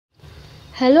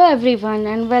Hello everyone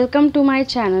and welcome to my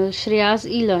channel Shreya's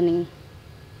e-learning.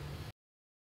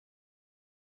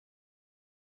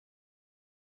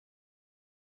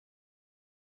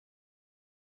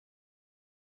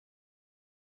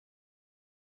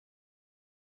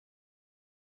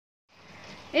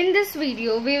 In this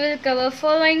video we will cover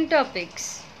following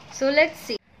topics. So let's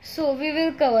see. So we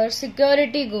will cover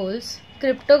security goals,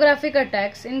 cryptographic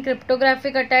attacks, in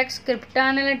cryptographic attacks,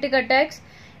 cryptanalytic attacks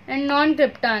and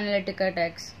non-cryptanalytic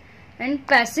attacks, and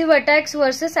passive attacks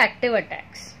versus active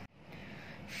attacks.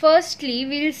 Firstly,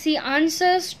 we will see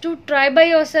answers to try by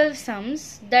yourself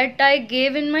sums that I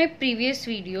gave in my previous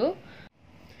video.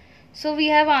 So we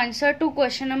have answer to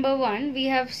question number 1, we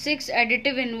have 6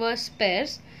 additive inverse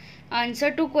pairs.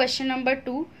 Answer to question number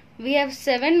 2, we have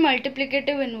 7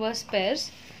 multiplicative inverse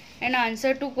pairs. And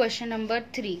answer to question number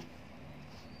 3.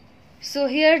 So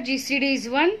here GCD is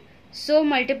 1, so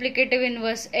multiplicative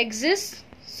inverse exists.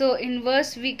 So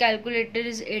inverse we calculated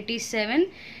is 87,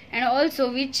 and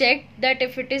also we checked that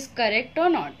if it is correct or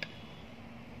not.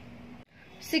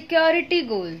 Security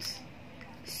goals.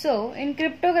 So in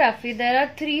cryptography there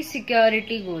are 3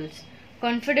 security goals: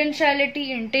 confidentiality,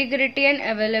 integrity and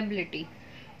availability.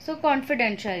 So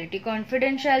confidentiality.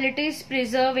 Confidentiality is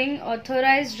preserving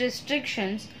authorized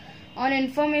restrictions on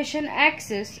information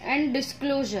access and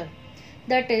disclosure.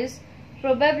 That is,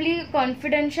 probably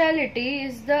confidentiality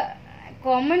is the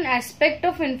common aspect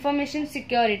of information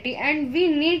security, and we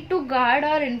need to guard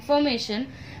our information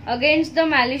against the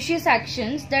malicious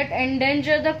actions that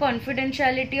endanger the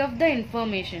confidentiality of the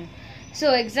information.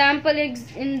 So example,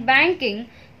 in banking,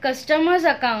 customers'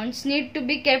 accounts need to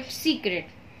be kept secret.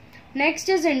 Next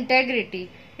is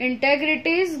integrity.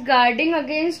 Integrity is guarding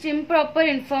against improper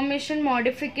information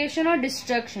modification or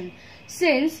destruction.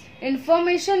 Since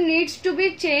information needs to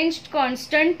be changed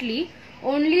constantly,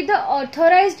 only the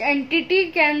authorized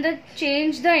entity can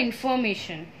change the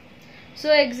information.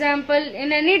 So example,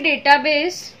 in any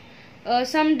database,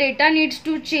 some data needs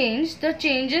to change. The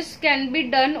changes can be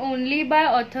done only by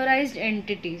authorized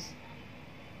entities.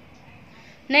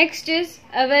 Next is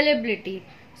availability.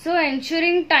 So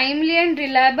ensuring timely and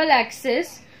reliable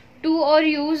access to or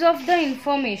use of the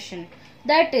information.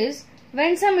 That is,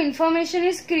 when some information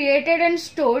is created and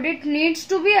stored, it needs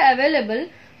to be available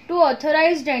to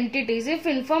authorized entities. If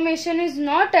information is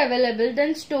not available,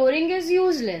 then storing is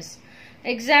useless.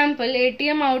 Example,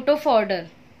 ATM out of order.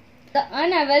 The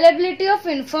unavailability of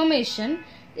information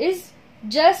is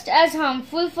just as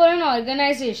harmful for an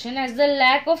organization as the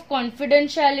lack of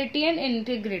confidentiality and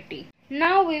integrity.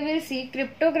 Now we will see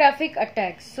cryptographic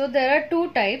attacks. So there are 2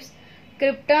 types: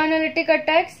 cryptanalytic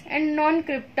attacks and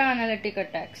non-cryptanalytic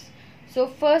attacks. So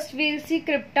first we will see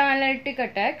cryptanalytic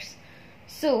attacks.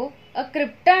 So a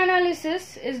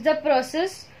cryptanalysis is the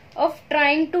process of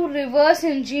trying to reverse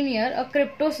engineer a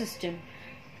crypto system.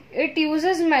 It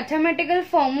uses mathematical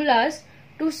formulas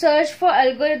to search for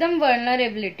algorithm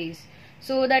vulnerabilities.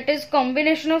 So that is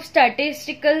combination of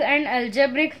statistical and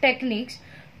algebraic techniques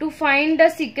to find the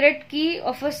secret key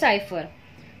of a cipher.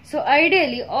 So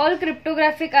ideally, all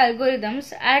cryptographic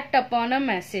algorithms act upon a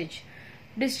message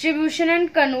distribution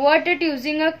and convert it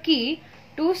using a key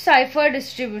to cipher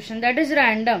distribution, that is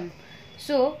random.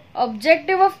 So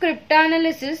objective of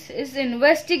cryptanalysis is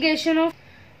investigation of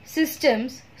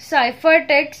systems,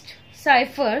 ciphertext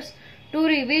ciphers, to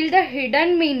reveal the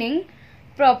hidden meaning,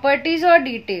 properties or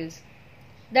details.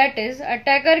 That is,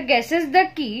 attacker guesses the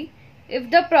key. If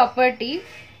the property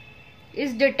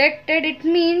is detected, it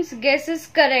means guess is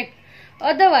correct,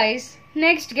 otherwise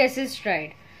next guess is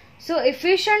tried. So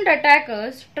efficient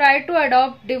attackers try to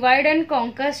adopt divide and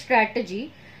conquer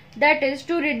strategy, that is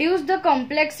to reduce the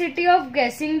complexity of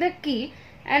guessing the key.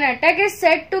 An attack is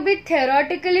said to be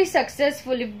theoretically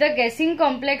successful if the guessing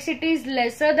complexity is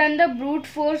lesser than the brute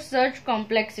force search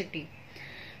complexity.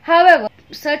 However,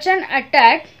 such an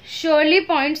attack surely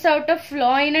points out a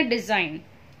flaw in a design.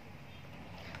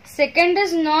 Second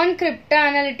is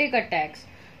non-cryptanalytic attacks.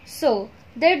 So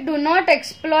they do not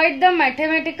exploit the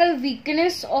mathematical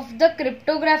weakness of the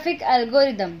cryptographic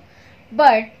algorithm,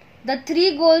 but the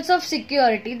 3 goals of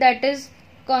security, that is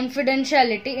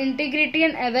confidentiality, integrity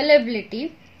and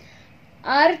availability,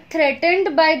 are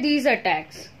threatened by these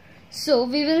attacks. So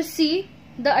we will see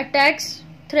the attacks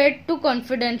threat to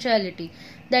confidentiality,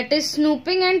 that is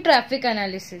snooping and traffic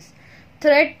analysis.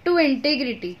 Threat to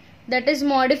integrity, that is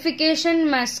modification,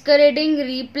 masquerading,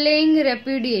 replaying,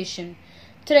 repudiation.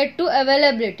 Threat to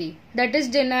availability, that is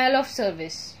denial of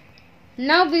service.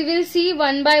 Now we will see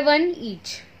one by one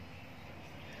each.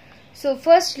 So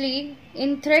firstly,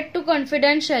 in threat to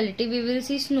confidentiality, we will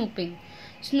see snooping.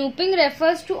 Snooping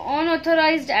refers to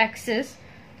unauthorized access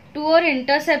to or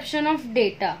interception of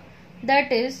data.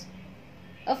 That is,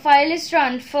 a file is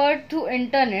transferred through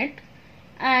internet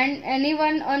and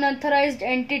anyone unauthorized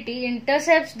entity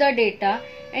intercepts the data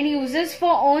and uses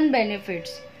for own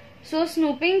benefits. So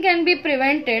snooping can be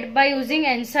prevented by using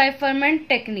encipherment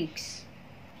techniques.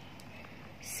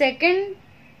 Second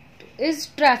is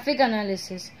traffic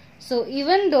analysis. So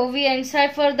even though we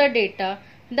encipher the data,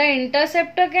 the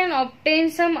interceptor can obtain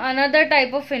some another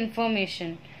type of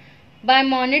information by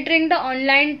monitoring the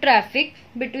online traffic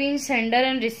between sender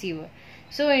and receiver.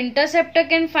 So interceptor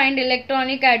can find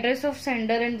electronic address of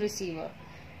sender and receiver,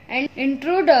 and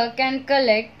intruder can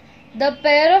collect the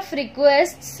pair of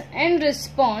requests and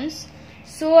response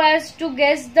so as to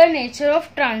guess the nature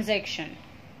of transaction.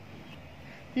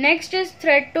 Next is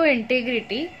threat to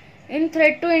integrity. In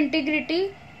threat to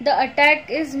integrity, the attack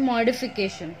is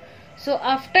modification. So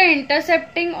after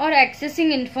intercepting or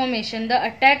accessing information, the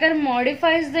attacker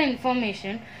modifies the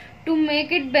information to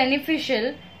make it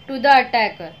beneficial to the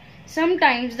attacker.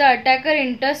 Sometimes the attacker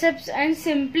intercepts and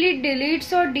simply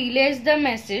deletes or delays the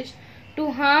message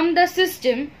to harm the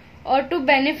system or to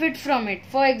benefit from it.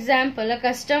 For example, a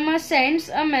customer sends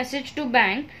a message to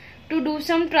bank to do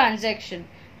some transaction.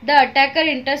 The attacker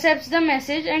intercepts the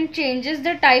message and changes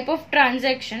the type of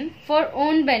transaction for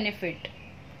own benefit.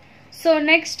 So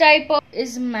next type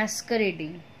is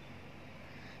masquerading.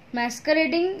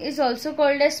 Masquerading is also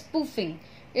called as spoofing.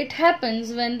 It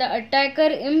happens when the attacker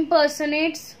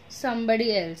impersonates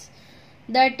somebody else.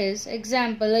 That is,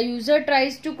 example, a user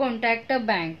tries to contact a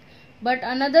bank, but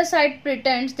another side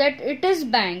pretends that it is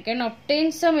bank and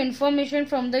obtains some information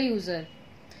from the user.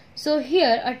 So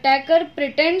here attacker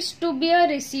pretends to be a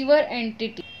receiver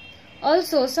entity.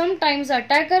 Also sometimes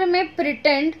attacker may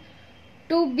pretend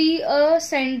to be a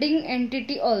sending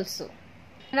entity also.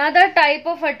 Another type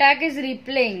of attack is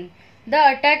replaying.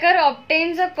 The attacker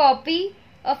obtains a copy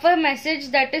of a message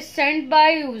that is sent by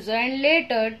a user and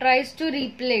later tries to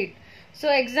replay it. So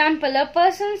example, a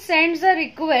person sends a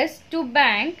request to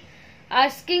bank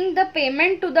asking the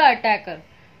payment to the attacker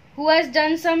who has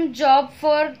done some job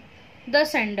for the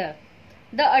sender.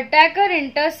 The attacker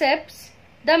intercepts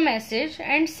the message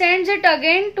and sends it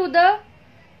again to the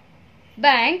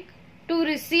bank to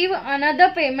receive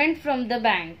another payment from the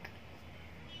bank.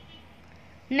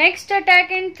 Next attack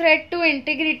in threat to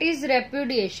integrity is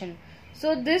repudiation.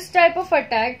 So this type of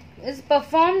attack is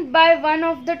performed by one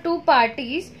of the two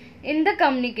parties in the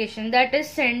communication, that is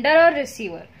sender or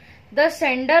receiver. The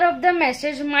sender of the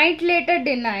message might later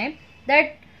deny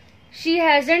that she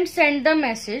hasn't sent the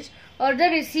message, or the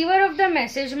receiver of the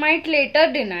message might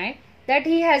later deny that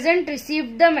he hasn't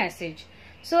received the message.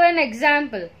 So an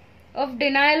example of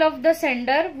denial of the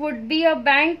sender would be a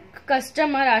bank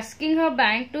customer asking her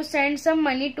bank to send some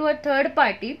money to a third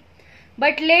party,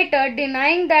 but later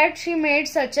denying that she made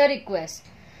such a request.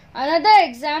 Another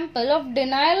example of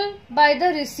denial by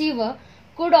the receiver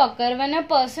could occur when a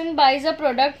person buys a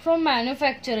product from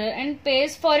manufacturer and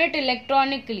pays for it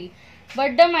electronically,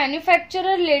 but the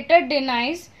manufacturer later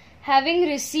denies having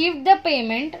received the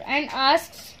payment and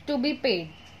asks to be paid.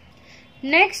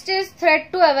 Next is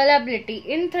threat to availability.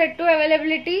 In threat to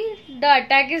availability, the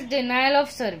attack is denial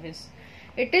of service.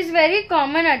 It is very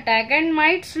common attack and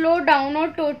might slow down or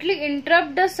totally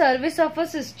interrupt the service of a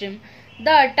system.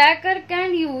 The attacker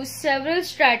can use several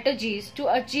strategies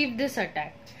to achieve this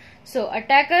attack. So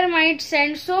attacker might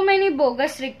send so many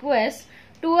bogus requests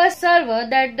to a server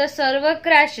that the server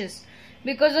crashes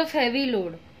because of heavy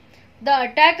load.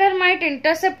 The attacker might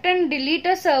intercept and delete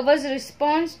a server's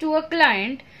response to a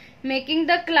client, making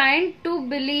the client to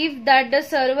believe that the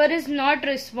server is not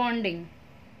responding,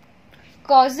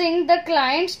 causing the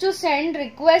clients to send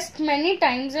requests many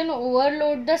times and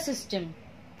overload the system.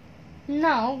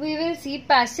 Now we will see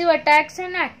passive attacks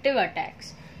and active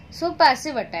attacks. So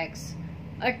passive attacks.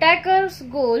 Attacker's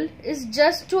goal is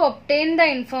just to obtain the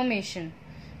information.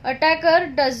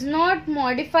 Attacker does not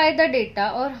modify the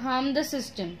data or harm the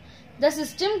system. The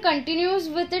system continues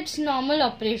with its normal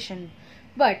operation,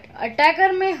 but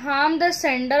attacker may harm the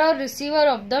sender or receiver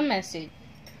of the message.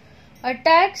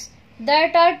 Attacks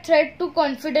that are threat to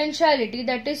confidentiality,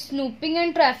 that is snooping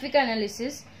and traffic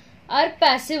analysis, are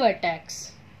passive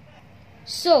attacks.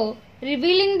 So,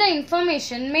 revealing the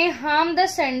information may harm the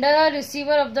sender or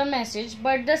receiver of the message,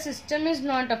 but the system is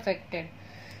not affected.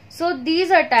 So,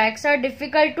 these attacks are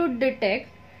difficult to detect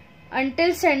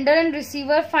until sender and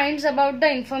receiver finds about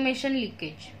the information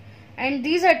leakage. And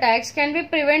these attacks can be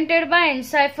prevented by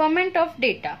encipherment of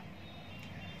data.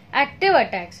 Active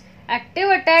attacks. Active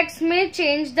attacks may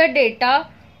change the data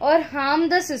or harm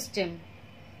the system.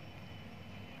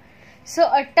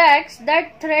 So attacks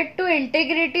that threat to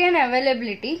integrity and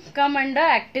availability come under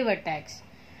active attacks.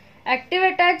 Active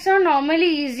attacks are normally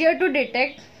easier to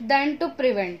detect than to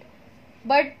prevent,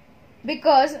 but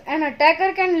because an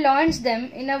attacker can launch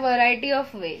them in a variety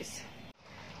of ways.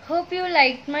 Hope you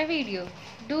liked my video.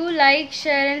 Do like,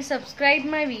 share and subscribe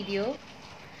my video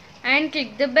and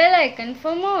click the bell icon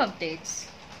for more updates.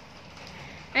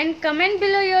 And comment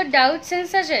below your doubts and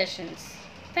suggestions.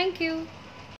 Thank you.